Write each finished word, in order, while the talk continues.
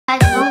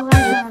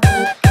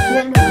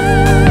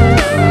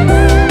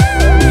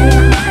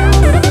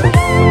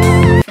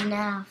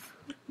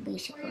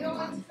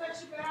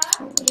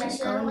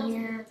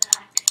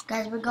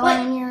guys, we're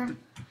going in here.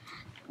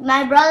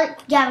 My brother,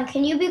 Gavin,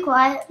 can you be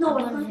quiet? No,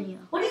 I'm doing a video.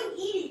 What are you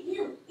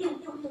eating?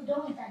 Ew, don't eat that.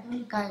 Don't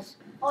eat that. Guys,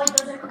 Oh,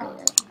 those are okay,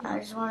 cooked. guys, I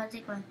just want to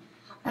take my,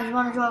 I just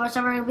want to join my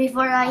server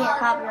before I get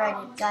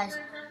copyrighted, guys.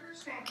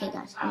 Okay,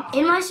 guys, I'm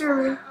in my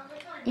server,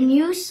 and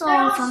you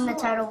saw from the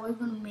title we're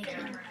going to be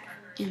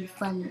making a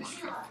fun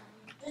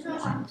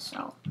one.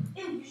 So,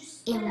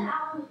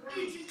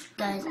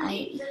 guys,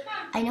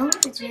 I know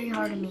it's very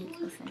hard to make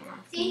a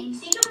FNAF game,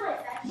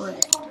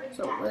 but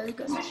so we're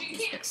going to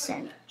just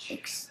extend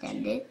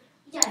it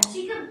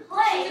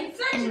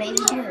and maybe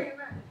do it.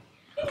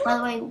 By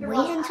the way,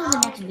 wait until the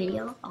next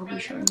video. I'll be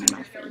showing you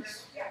my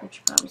face, which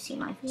you probably see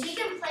my face.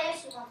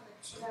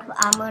 But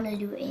I'm gonna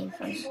do a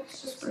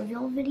first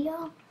reveal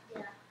video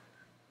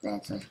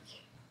that's like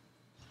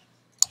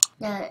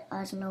that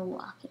has no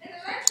walking.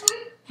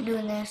 I'm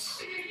doing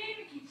this.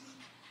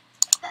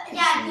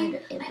 I need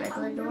a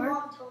regular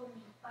door.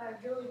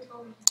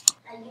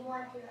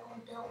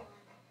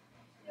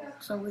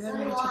 So we're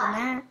gonna be taking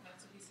that.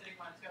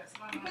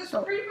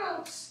 So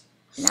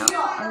now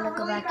I'm gonna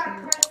go back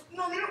here.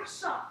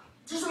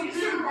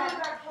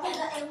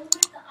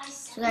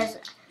 So guys,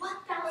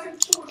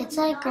 it's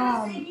like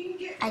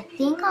I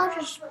think I'll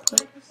just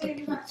put the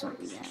pizza over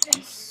there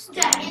and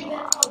stone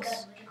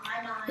blocks.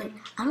 But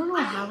I don't know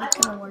how it's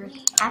gonna work.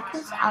 After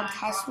this, I'll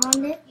test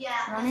run it,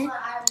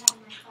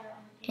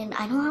 and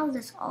I know how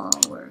this all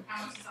works.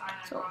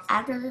 So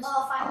after this,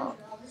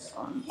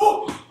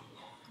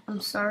 I'm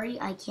sorry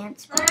I can't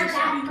speak this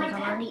up because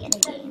I'm already in a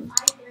game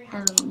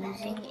and I'm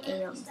using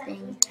a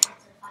thing.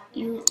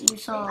 You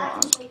saw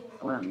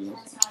what I'm using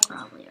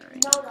probably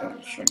already.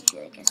 It should be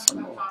like a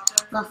symbol,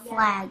 the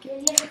flag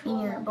in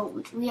here, but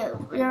we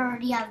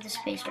already have the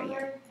space right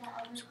here.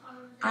 So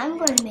I'm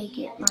going to make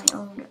it my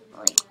own,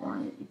 like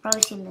one. You've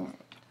probably seen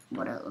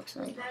what it looks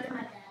like.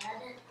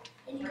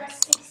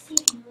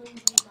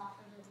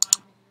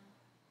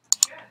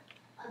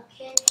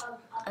 Yeah.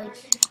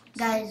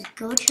 Guys,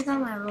 go check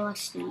out my Roblox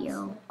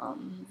Studio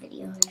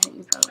videos.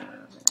 You probably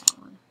remember that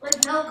one.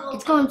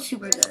 It's going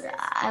super good.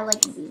 I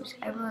like the views.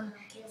 Everyone,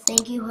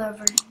 thank you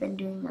whoever's been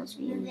doing those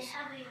views.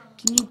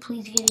 Can you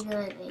please get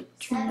like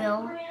 2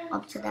 mil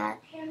up to that?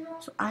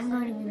 So I'm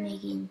going to be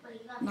making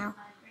now.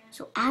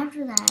 So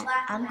after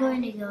that, I'm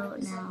going to go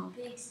now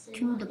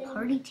to the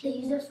party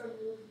table,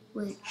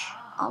 which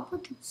I'll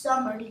put the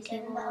party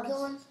table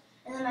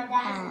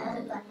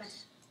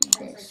as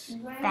this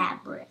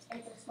fabric.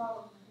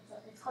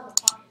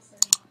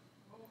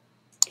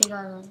 You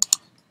gotta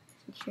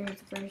secure the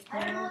first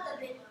table.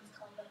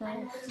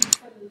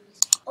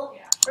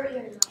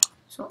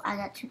 So I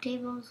got 2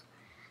 tables.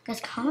 Guys,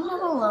 comment down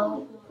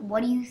below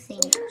what do you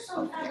think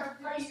of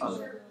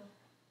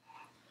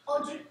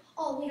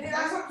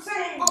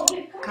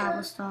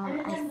cobblestone.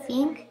 I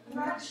think.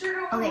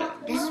 Okay,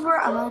 this is where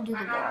I'm gonna do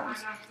the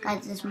walls.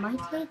 Guys, this might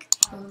take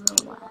a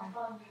little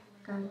while.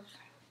 Guys.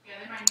 Yeah,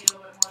 they might need a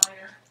little bit more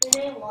later. Do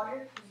they need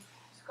water?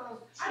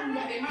 I don't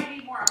know, they might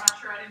need more, I'm not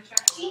sure, I didn't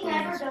check. She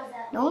never does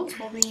that. No one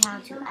told me how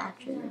to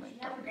actually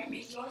like that.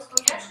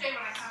 Yesterday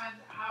when I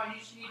commented how I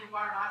knew she needed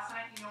water last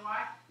night, you know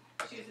why?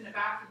 She was in the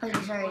bathroom.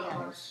 Okay, sorry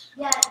guys.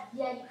 Yeah, you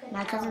can.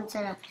 My cousin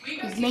said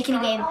he's making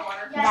a game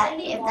that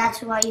if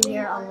that's why you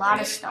hear a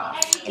lot of stuff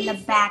in the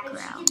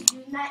background.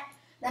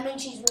 That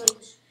means she's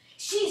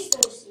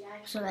thirsty.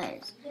 So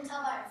guys,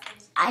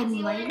 I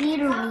might need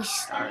to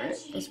restart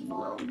this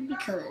load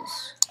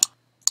because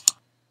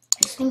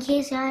just in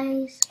case,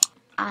 guys,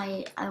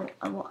 I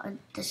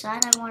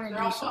decide I want to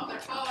do something. They're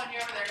following you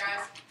over there,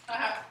 guys.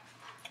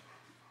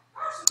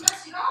 Some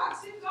messy dogs.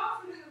 Seems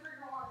awful in the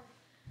freaking water.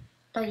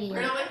 Oh yeah.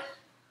 Really?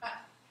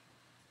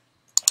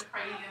 They're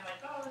probably eating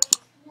like, oh, this is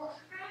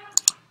water.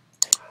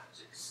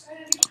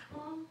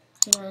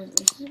 So guys,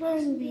 this is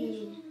going to be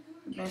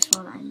the best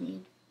one I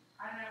made.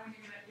 I don't know when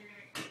you're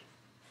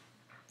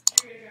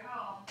gonna go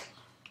home.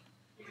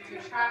 You're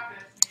gonna go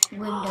practice.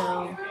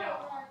 Window.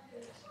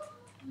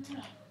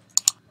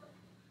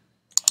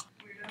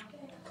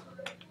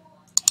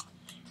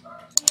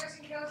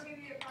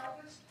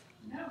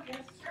 No,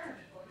 guess started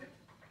it, will you?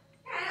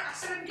 Yeah, I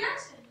said I'm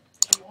guessing.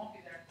 He won't be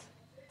there.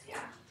 Yeah.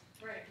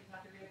 Right, he's not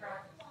gonna be at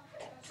practice.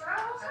 That's what I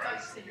was I thought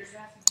you said you're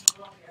guessing he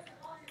won't be at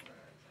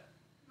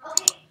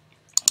practice.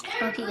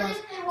 Okay guys,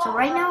 so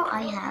right now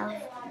I have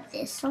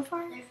this so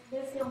far.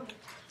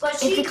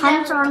 If the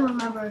comments are on,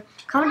 remember,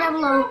 comment down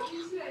below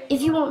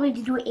if you want me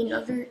to do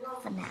another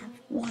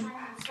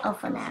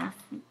FNAF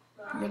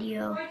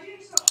video,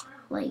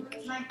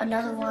 like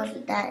another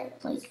one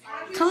that, like,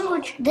 tell me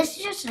which, this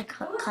is just a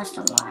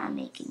custom one I'm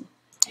making.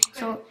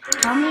 So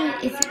tell me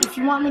if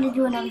you want me to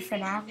do another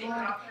FNAF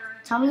one,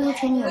 tell me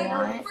which one you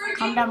want,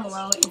 comment down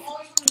below if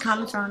the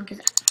comments are on, because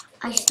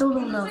I still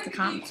don't know if the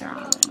comments are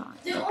on or not.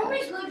 There's only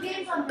good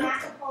games on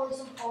Mac and probably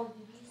some Call of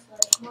Duties,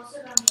 but most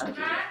of them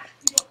Okay.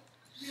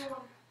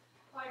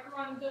 like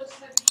run those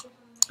heavy games.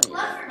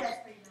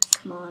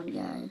 Come on,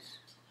 guys.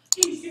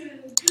 This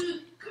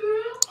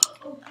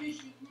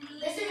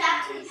is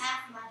actually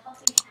half my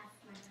puppy, half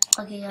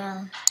my. Okay,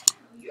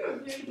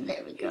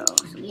 there we go.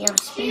 So we have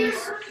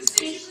space.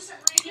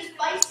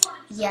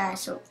 Yeah,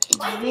 so it's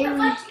very good.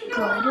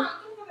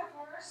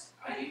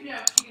 I do know.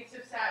 She gets so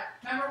sad.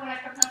 Remember when I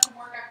come home from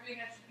work after being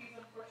at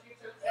Chiquita before she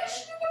gets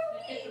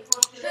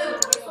so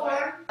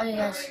sad? Okay,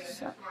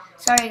 guys.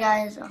 Sorry,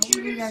 guys.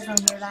 Hopefully you guys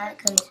don't hear that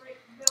because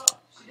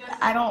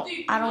I don't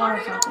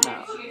want to talk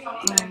about.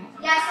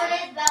 Yeah, so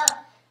it is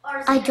Bella.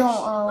 I don't.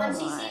 Oh Once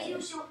he my.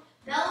 sees you,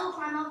 Bella will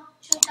climb up.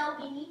 She'll tell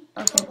Beanie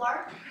to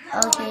bark.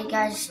 Okay,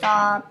 guys,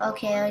 stop.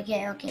 Okay,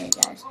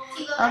 guys.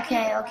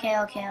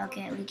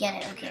 Okay. We get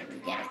it,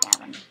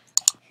 Gavin.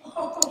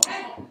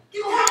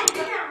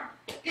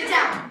 Get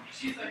down.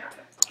 She's like,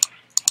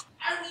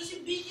 Alicia,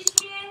 be this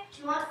man.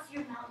 She wants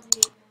your mountain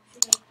dew.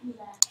 She's like, do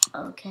that.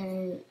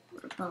 Okay,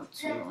 we're about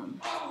to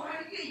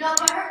No,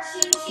 but her,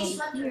 she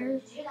slept here. here.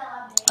 Did you hear that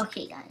loud bang?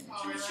 Okay, guys.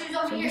 She was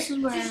over So here. this is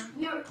where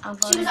I'm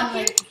going She was to up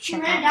here. like She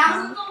check ran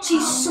out. down. She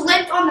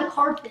slipped on the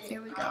carpet.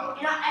 Here we go.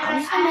 And I I'm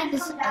just gonna make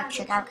this come a down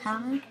checkout to-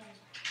 counter,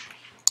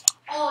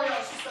 Oh, yeah,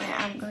 she slipped.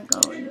 and I'm gonna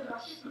go in here. No,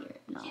 She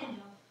didn't know.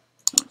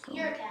 I'm gonna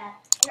You're go a cat.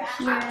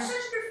 You're here.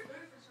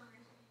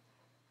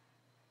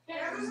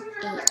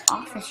 a A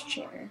office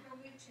chair.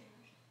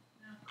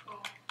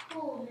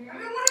 Cool, man.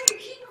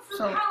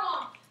 So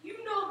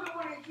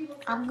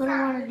I'm gonna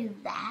want to do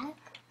that.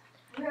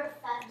 You're a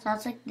fat So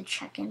that's like the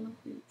check-in.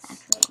 We have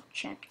to like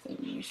check in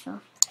your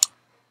stuff.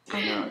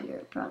 I know you're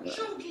probably like,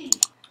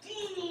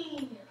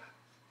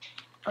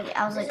 okay,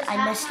 I was like, I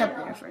messed up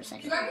there for a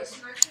second.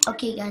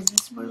 Okay, guys,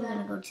 this is where we're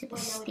gonna go to the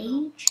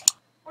stage.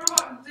 what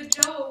about the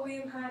Jello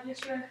we had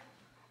yesterday?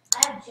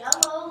 I have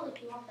Jello.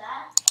 If you want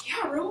that.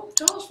 Yeah, real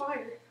Jello's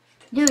fire.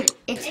 Dude,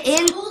 it's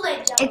in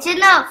Kool-Aid Jello. it's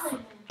enough.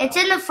 It's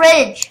in the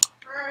fridge.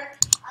 Alright.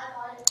 I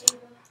got it.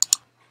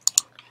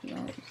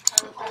 Guys,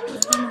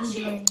 we're gonna be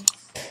doing,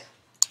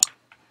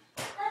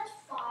 That's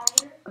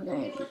fire. we're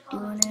gonna be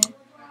doing it.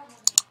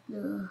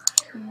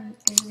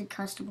 This is a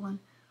custom one.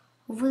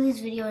 Hopefully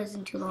this video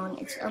isn't too long.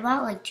 It's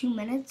about like 2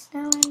 minutes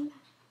now.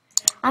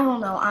 I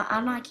don't know.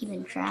 I'm not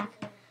keeping track.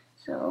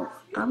 So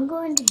I'm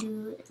going to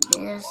do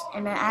this,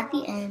 and then at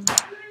the end,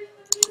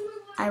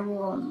 I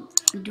will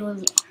be doing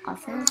the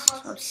office.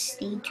 So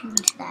stay tuned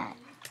to that.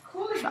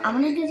 So I'm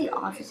gonna do the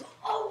office.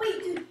 Oh wait,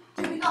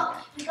 dude. We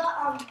got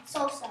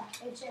salsa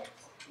and chips.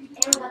 And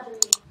we got the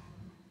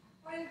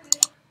weed.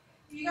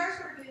 You guys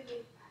are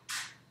busy.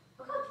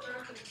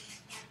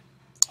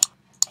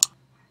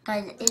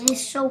 Guys, it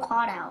is so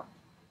hot out.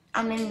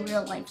 I'm in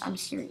real life. I'm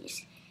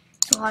serious.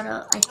 So hot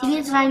out. I think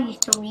it's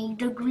 93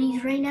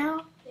 degrees right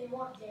now. They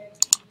want their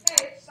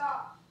Hey,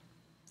 stop.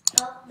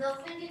 They'll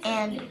think it's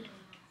And- a weed.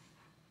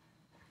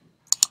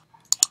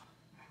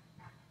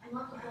 You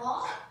want the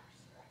ball?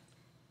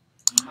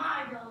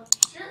 My dog.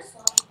 Just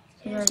like.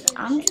 So guys,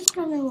 I'm just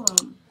gonna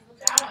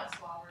That one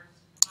slobbers.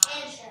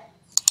 And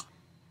chips.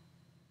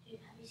 Dude,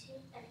 have you seen?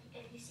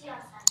 If you see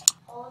outside,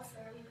 all the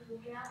furry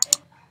behavior out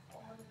there,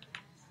 all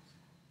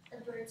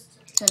the birds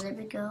took it. So there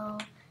we go.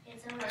 And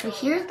some So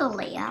here's the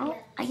layout,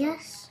 I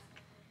guess.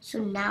 So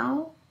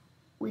now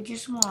we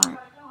just want And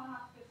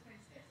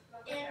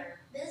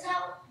this is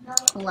how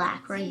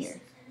black right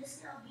here. And this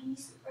is how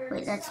Beanie's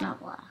Wait, that's not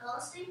black.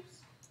 Bella sleeps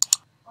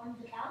on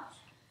the couch.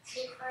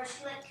 Or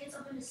she like gets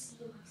up in the seat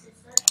and like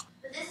sits there.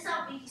 But this is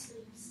how Beanie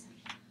sleeps.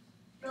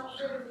 No,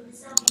 literally, this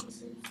is how Beanie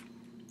sleeps.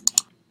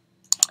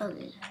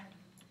 Okay.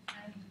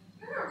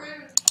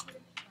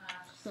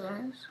 So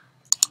guys,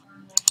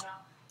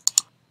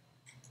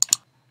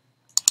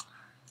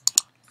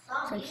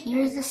 so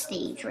here's the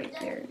stage right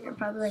here. You're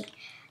probably like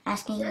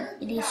asking,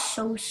 it is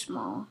so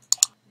small.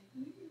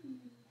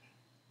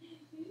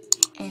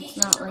 And it's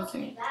not like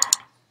it.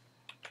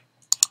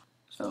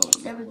 So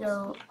there we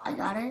go. I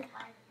got it.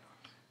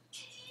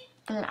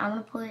 And then I'm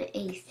gonna put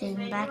a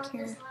thing back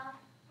here.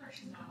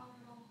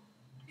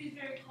 He's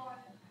very quiet.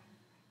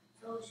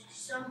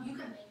 So you can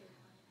make it.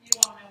 You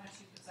won't know when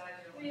she's beside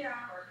you. Yeah.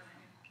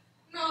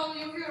 No,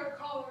 you'll hear her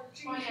call her.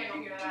 Oh, yeah,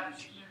 you'll hear that.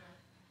 She's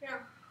moving.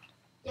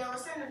 Yeah,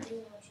 listen to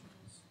Beanie what she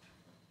does.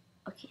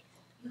 Okay.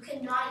 You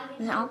cannot even.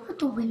 And then I'll put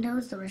the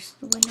windows, the rest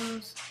of the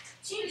windows.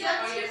 She Oh, does.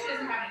 yeah, she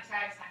doesn't have any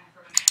tags hanging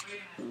from it.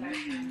 Wait a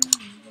minute.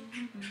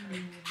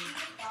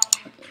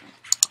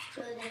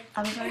 Okay.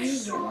 I'm sorry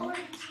to do that.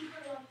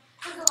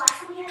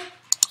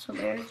 So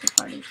there's the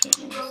party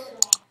tables.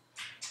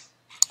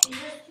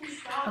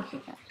 Okay,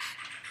 guys.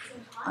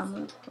 I'm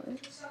gonna put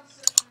it.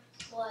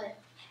 What?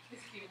 His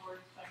keyboard.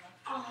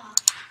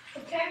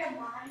 Compared to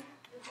mine.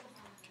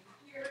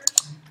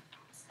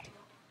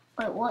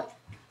 Wait, what?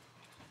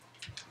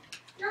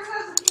 Yours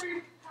has a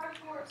pretty much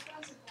more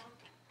expensive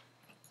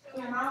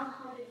one. Yeah, mine was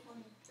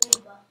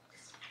 $123.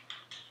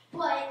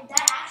 But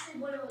that actually,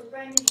 when it was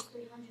brand new, was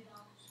 $300.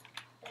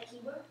 That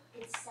keyboard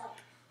itself,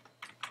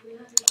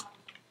 $300.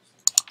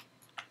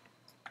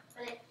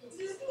 But it's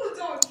These little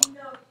dogs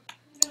know.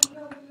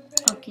 No,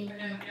 Okay. And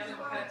then the other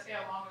one had a tail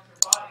along with her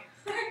body.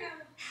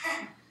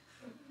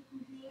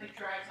 Like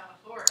drags on the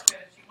floor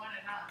because she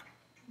wanted, huh?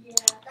 yeah.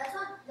 That's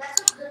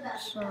what's good about it.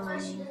 That's why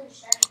she doesn't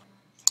shed it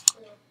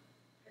much.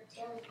 Her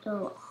tail is So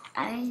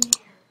I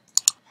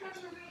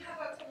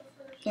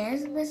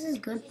guess this is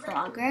good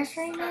progress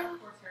right now.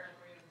 Horsehair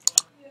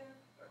like we had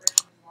before.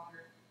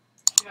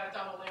 You got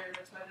double layer,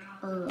 that's why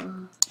I don't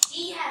know.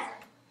 She has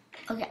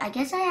Okay, I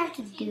guess I have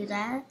to do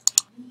that.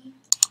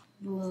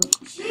 Boom,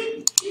 She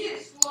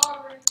is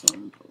slobbering.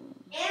 boom, boom.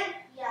 and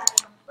yeah,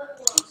 but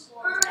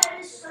her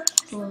head is such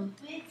just a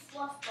big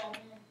fluff ball.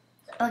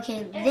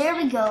 Okay, there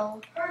we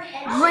go. Her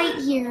head Right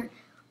here,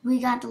 we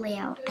got the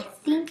layout. I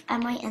think I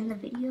might end the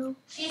video.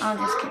 I'm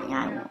just kidding,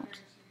 I won't.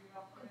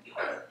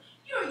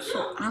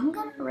 So I'm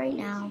gonna right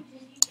now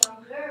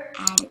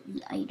add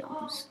the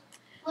items.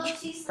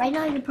 Right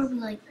now you're probably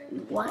like,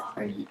 why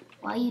are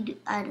you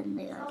adding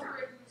the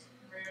items?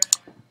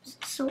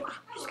 So I'm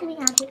just gonna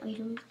add the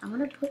items. I'm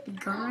gonna put the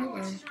gun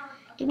right there.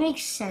 It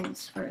makes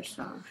sense first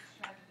off.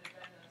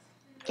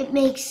 It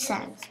makes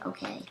sense,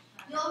 okay.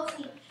 You'll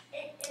see.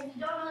 If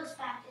you don't know this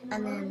fact, in the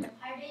And world then of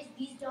Empire Days,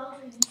 these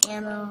dogs are used to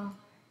ammo.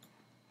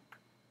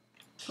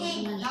 So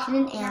king, we not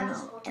hidden not ammo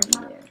just one,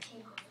 everywhere. not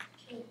kings,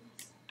 kings.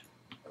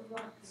 The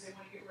runs. Because they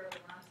want to get rid of the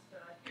runs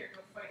to here,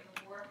 go fight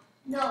in the war.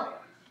 No,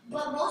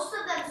 but most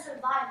of them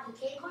survive. The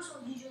king horse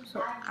will usually So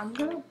die. I'm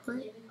gonna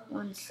put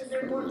one because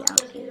they're more secretly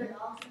out bigger here.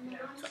 dogs than the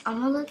runs. So I'm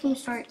gonna let them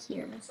start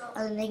here, and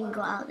then they can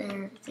go out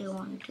there if they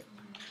want to.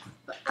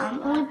 But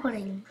I'm only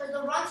putting Because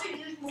the runs are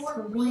used more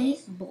 3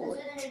 boys,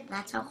 bullets.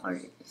 That's how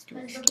hard it is to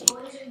because the escape. boys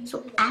are usually So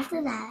the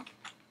after that,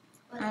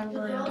 but I'm the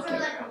going girls to are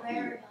get like a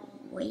rare a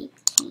dog weight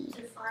key.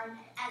 to find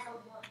as a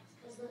ones.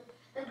 Because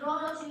the girl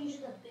dogs are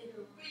usually the bigger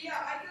ones. But yeah,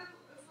 I can.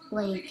 If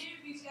Like- we beginning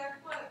of these, I can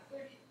put like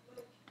 30.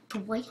 The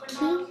weight Like,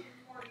 key more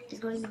is games.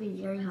 going to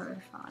be very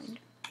hard to find.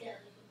 Yeah, you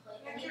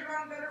can play. I can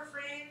run better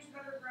frames,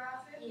 better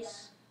graphics. Yeah.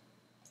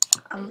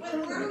 I'm Like,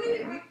 putting it right literally,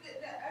 there. like the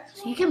Xbox.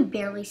 So you can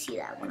barely see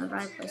that. Whenever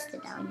I placed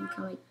it down, you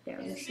can like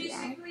barely It's see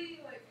that. basically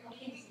like a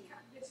PC.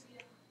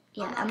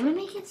 Yeah, I'm gonna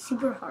make it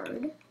super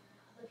hard.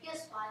 The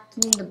PS5.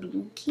 And then the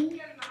blue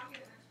key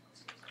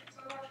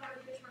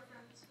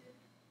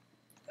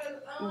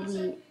will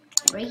be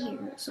right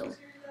here. So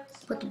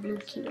put the blue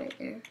key right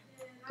there.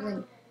 And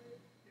then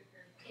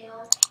Kale.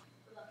 What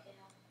about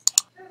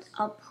Kale?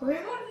 I'll put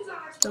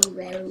the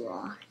red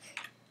rock.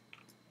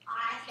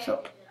 I can't So-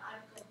 do it.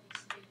 I'm good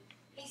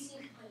at PC. PC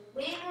can play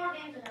way more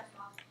games than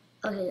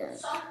Xbox. Okay,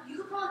 guys. So you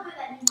could probably put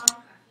that new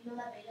Minecraft. You know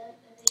that beta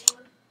that they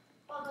do?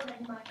 Probably put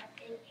that new Minecraft.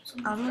 So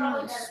I'm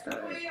gonna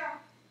start right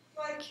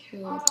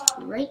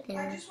I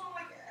there. just want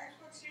like an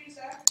Xbox Series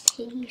X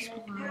Piggy and squad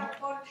a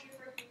bunch of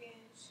different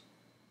games.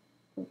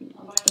 will be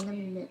in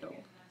the middle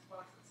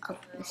of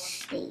the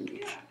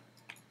stage.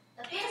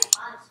 The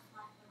PS5 is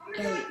fun.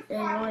 Okay,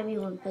 there's only be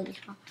one Piggy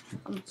squad.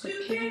 I'm gonna put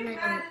Piggy right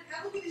there.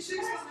 That would be the six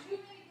months. Too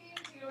many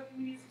games, you know,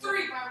 you need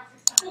 3, 5 or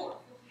 6 times. 4.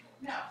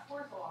 No,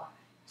 4's a lot.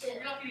 Two.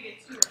 You're not going to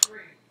get 2 or 3.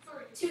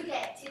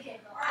 2K,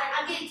 bro.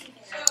 I'm getting 2K.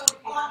 So,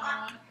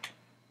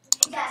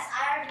 Yes,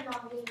 I already know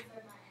I'm waiting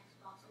for my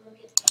Xbox. I'm gonna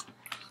get that.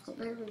 So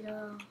there we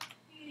go.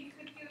 you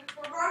could get it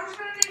for. Bro, I'm just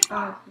gonna name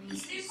 5.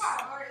 Okay. Name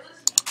 5. Alright,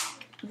 listen.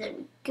 There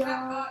we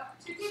go.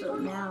 So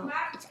now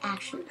it's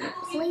actually a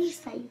place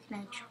that you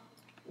can actually.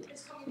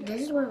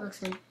 This is what it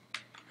looks like.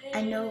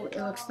 I know it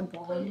looks the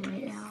bomb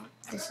right now.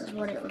 This is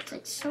what it looks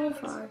like so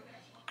far.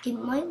 It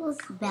might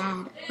look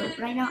bad, but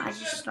right now I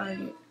just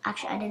started.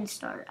 Actually, I didn't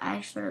start.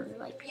 I started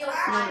like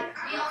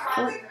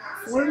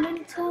 4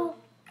 minutes ago.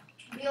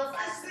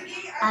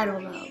 I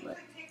don't know, but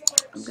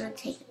I'm gonna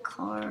take a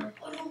car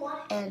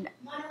and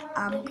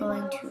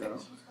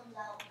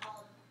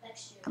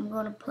I'm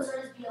going to put.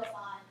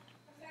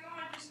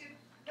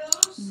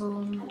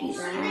 Boom, do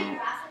that.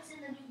 Graphics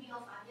in the new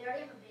BO5. They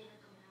already have a beta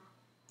coming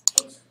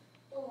out. It's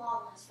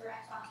flawless for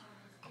Xbox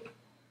One.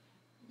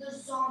 The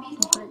zombie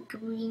Put mode. a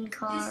green This is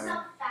car.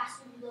 how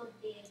fast we load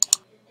data.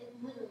 It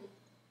literally.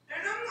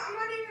 And I'm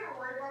not even gonna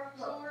worry about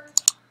it anymore.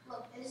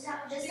 Look, this is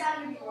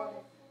how you load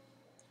it.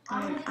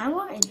 And I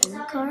want a This is blue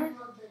how car you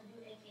load the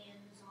new AK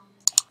and the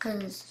zombie.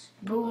 because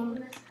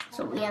boom.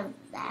 So we have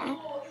that.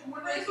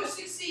 When they go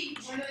succeed.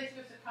 When are they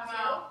supposed to come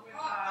out with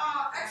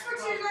Xbox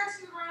Series X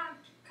is around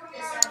coming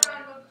out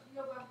around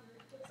November.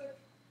 It's like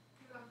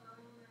November.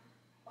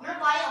 I'm gonna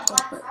buy a I'll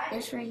Black put Friday.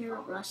 this right here,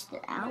 rusted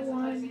out when's the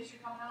one.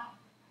 PlayStation coming out?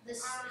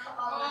 This, I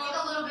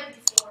think a little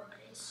bit before, but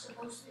it's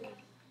supposed to be.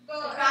 The The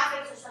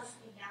graphics are supposed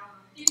to be down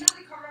on do you know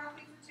the cover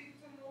athlete for 2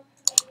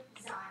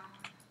 Zion.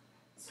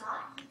 It's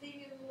not? The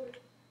thing is,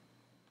 like,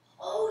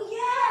 Oh yeah,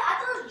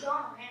 I thought it was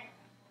John Moran.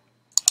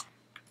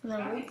 And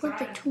then we'll put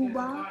the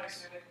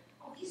toolbox.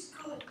 Oh, he's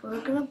good. We're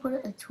gonna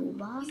put a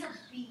toolbox. He's a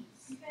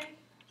beast. you think?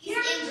 He's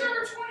He's injured.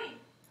 number 20.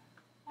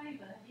 Hi,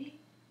 buddy.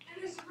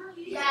 And his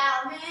rookie. Yeah,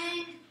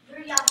 man. You're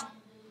young,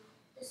 dude.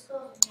 This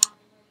girl's young.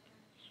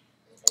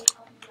 This big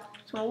puppy's young.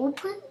 So we'll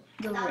put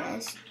the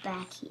rest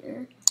back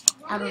here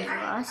out of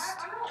rust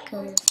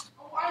because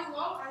Oh, I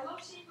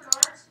love St.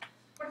 Bernards,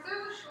 but if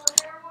there's a short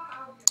hair one,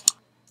 I would get it.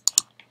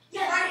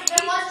 Yeah,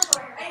 there was a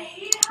short I hair.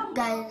 hate how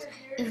guys, long their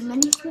hair if is.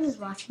 Minnie's is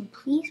watching,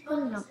 please put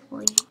an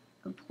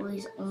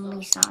employees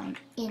only sign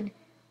in.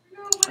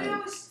 No, when I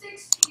was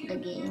 16, the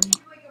game.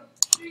 like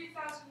a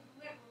 3,000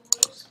 lit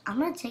reverse. I'm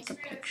gonna take a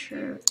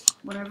picture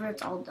whenever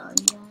it's all done,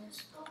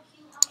 guys. So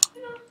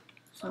cute.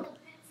 So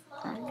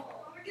that, I'm gonna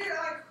get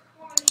like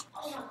one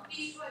Oh,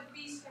 beast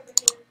type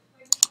of hair. Like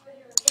this is the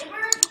hair.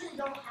 Timber cars usually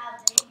don't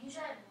have it. They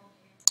usually have more.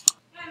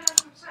 Yeah,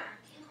 that's what I'm saying.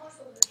 King cars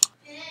are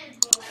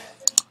big, bro.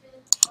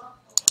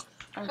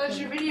 How's Okay,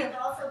 your video?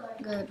 They're also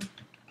like. good.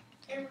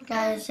 And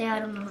Guys, say hi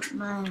to my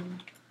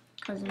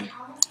cousin.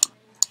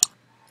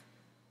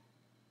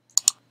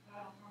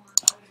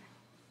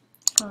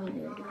 Oh,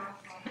 good.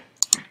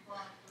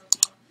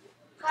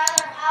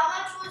 Kyler,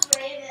 how much was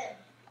Raven?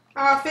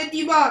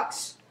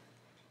 $50.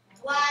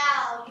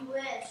 Wow, you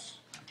wish.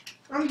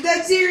 I'm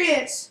dead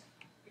serious.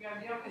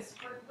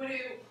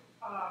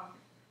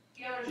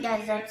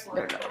 Guys, that's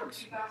their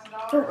dogs.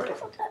 $2,000. Don't worry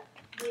about that.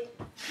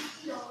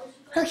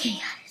 Okay,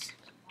 guys.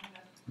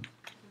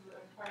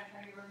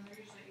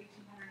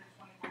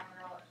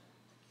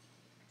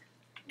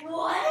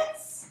 What?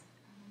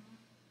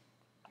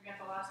 We got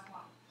the last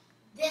one.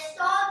 This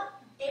dog,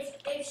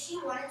 if she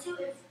wanted to,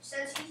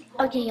 since she's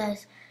gold, Okay,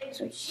 guys. if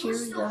So she here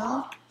was we still go.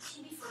 up,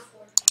 she'd be for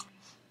 40.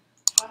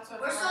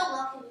 We're so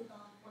lucky we got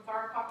her. With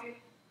our puppy,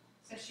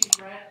 since she's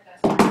red,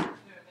 that's what we do.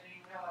 They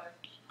didn't realize.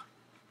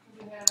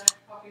 We had extra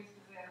puppies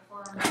because they had a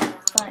farm.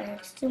 Fire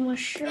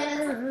extinguisher.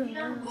 Yeah, you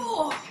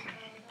know,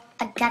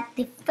 I got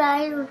the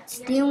fire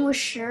she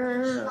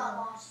extinguisher. got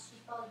lost.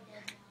 She's probably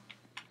dead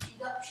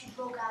now. She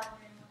broke out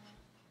when it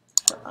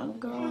So I'm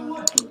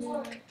going to do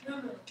went. She's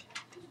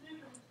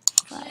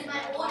fire.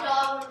 my old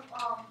dog.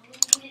 We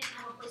didn't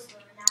have a place for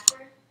her. And after,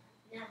 we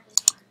didn't have a place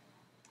for her.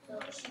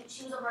 So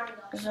she was a running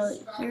dog. So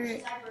here-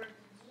 She's hyper disease.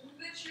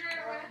 Bitch, Or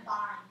you're like a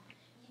bind.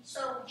 So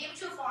we gave her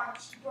to a farm.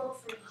 She broke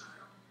free. She's gone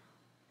now.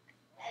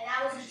 And that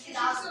was in Is she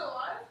 2000. still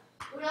alive?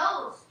 Who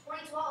knows?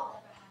 2012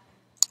 that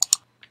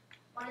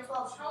happened.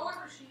 2012. How old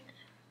was she?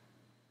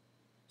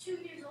 2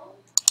 years old.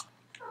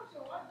 I'm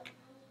still alive.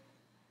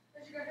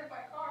 Then she got hit by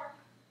a car.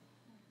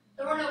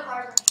 There were no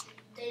cars on the street.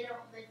 They You know,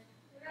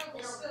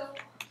 but still.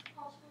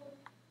 Hospital.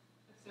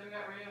 So we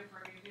got rid of for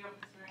a good deal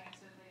considering I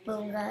said they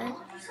Boom, used guys.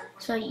 to-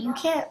 So you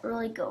can't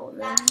really go over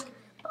there.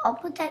 I'll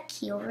put that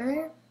key over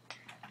there.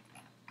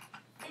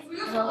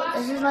 So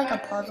this is like a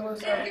puzzle.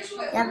 So you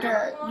have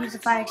to use the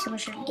fire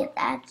extinguisher to get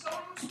that.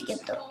 To get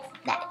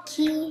that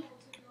key.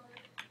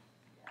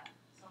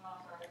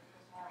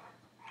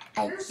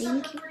 I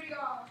think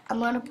I'm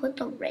gonna put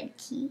the red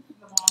key.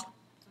 The mom?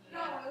 No,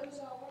 it was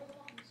one of the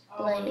ones.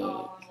 Oh, Like- the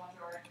ones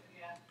that were-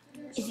 yeah.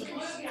 If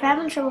you're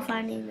having trouble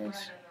finding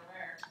this,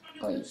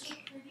 like,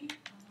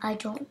 I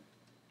don't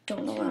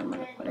know where I'm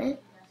gonna put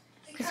it.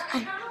 Cause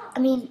I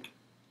mean,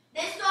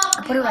 This dog.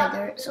 I put it right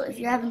there. So if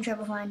you're having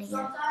trouble finding it,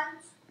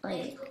 Sometimes.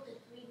 like,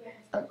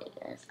 okay,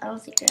 guys, I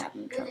don't think you're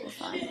having trouble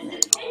finding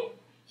it.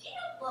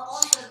 But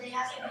also they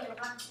have to be a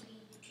run to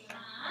be the king.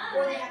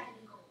 Or they have to be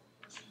gold.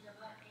 Which she's a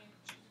run and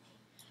she's a king.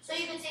 So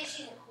you could say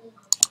she's a queen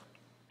coaster.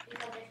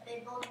 Because if they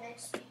both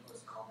mix, people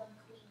just call them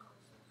queen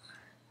coasters.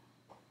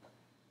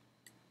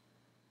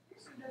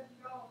 There's some dead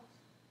dogs.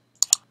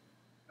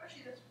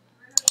 Especially this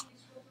one. I know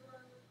he's supposed to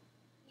run.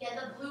 Yeah,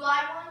 the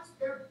blue-eyed ones,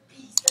 they're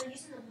beasts. They're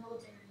used in the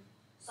military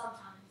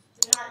sometimes.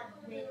 They're not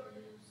mainly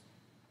used.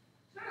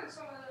 Not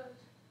some of those.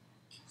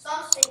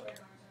 Some sacred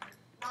ones are.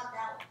 Not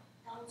that one.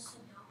 That one's too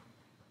dumb.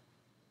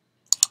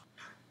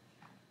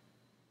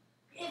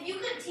 If you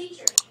could teach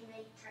her, she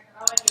may trick her I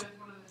out. like it with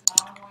one of those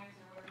Malinois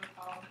or whatever they're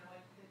called. They're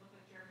like, they look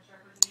like German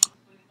Shepherds. These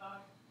police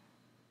dogs.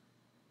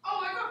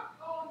 Oh, I got.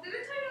 Oh, did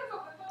it tell you I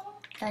got my phone?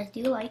 Guys, do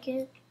you like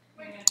it?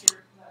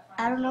 Miniature from that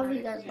I don't know if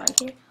you guys like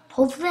it.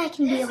 Hopefully I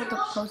can be able to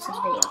post this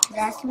video. Cause it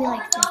has to be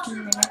like 15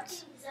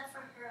 minutes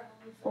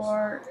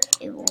or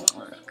it won't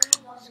work.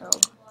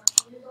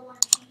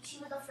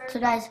 So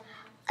guys,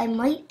 I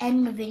might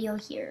end the video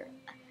here.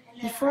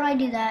 Before I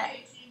do that,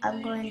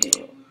 I'm going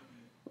to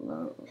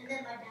load.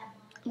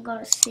 I'm going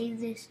to save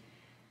this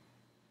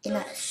in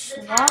a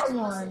slot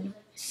 1,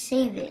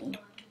 saving.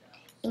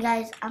 And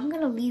guys, I'm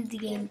going to leave the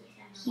game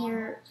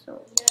here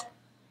so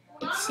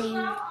it's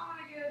saved.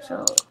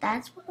 So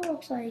that's what it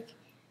looks like.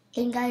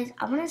 And guys,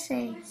 I'm going to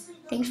say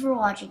thanks for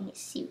watching.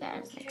 See you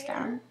guys next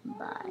time.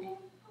 Bye.